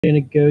going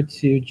to go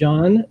to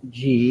John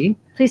G.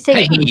 Please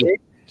take 2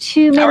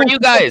 minutes. How are you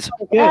guys?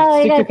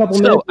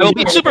 So I will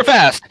be super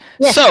fast.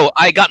 Yes. So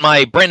I got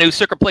my brand new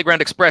Circuit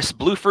Playground Express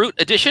Bluefruit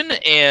edition,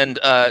 and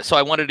so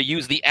I wanted to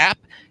use the app,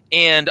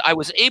 and I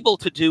was able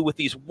to do with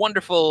these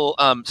wonderful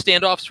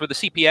standoffs for the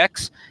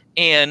CPX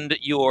and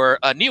your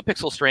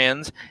NeoPixel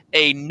strands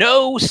a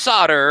no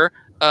solder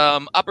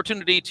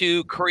opportunity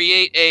to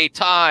create a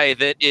tie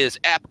that is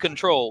app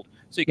controlled.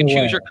 So you can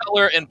choose your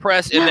color and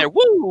press in there.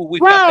 Woo!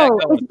 We've got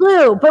that going. It's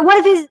blue. But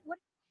what if it's...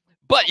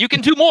 But you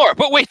can do more.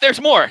 But wait,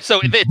 there's more. So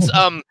it's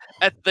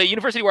at the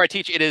university where I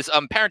teach, it is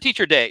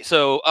Parent-Teacher Day.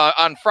 So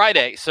on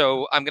Friday.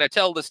 So I'm going to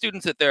tell the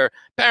students that their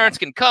parents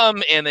can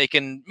come and they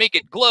can make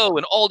it glow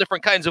in all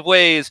different kinds of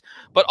ways.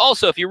 But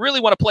also, if you really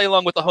want to play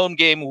along with the home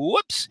game,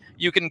 whoops,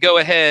 you can go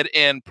ahead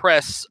and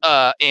press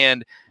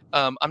I'm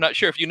not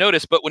sure if you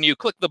noticed, but when you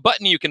click the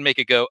button, you can make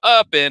it go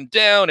up and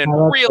down and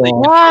really.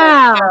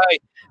 Wow.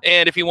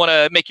 And if you want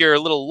to make your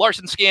little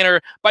Larson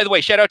scanner, by the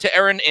way, shout out to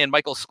Aaron and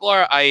Michael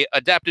Sklar. I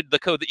adapted the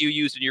code that you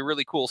used in your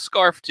really cool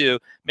scarf to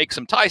make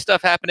some tie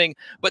stuff happening.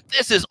 But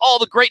this is all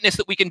the greatness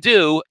that we can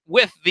do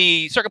with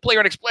the Circuit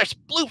Playground Express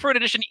Bluefruit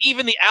edition,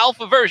 even the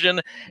alpha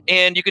version.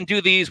 And you can do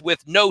these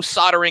with no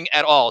soldering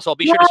at all. So I'll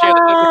be sure to share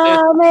the code with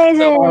this.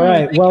 Amazing. So, all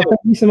right. Well, thank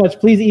you so much.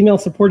 Please email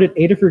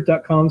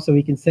support@adafruit.com so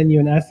we can send you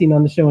an As Seen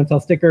on the Show and Tell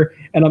sticker.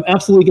 And I'm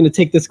absolutely going to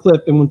take this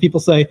clip. And when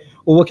people say,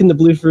 well, what can the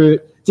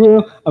Bluefruit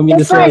do? I'm going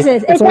to say it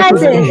does. That's a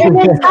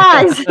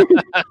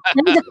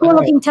cool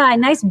looking tie.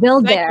 Nice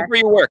build there. Thank you for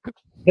your work.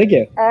 Thank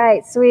you. All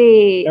right,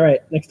 sweet. All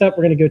right, next up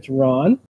we're going to go to Ron.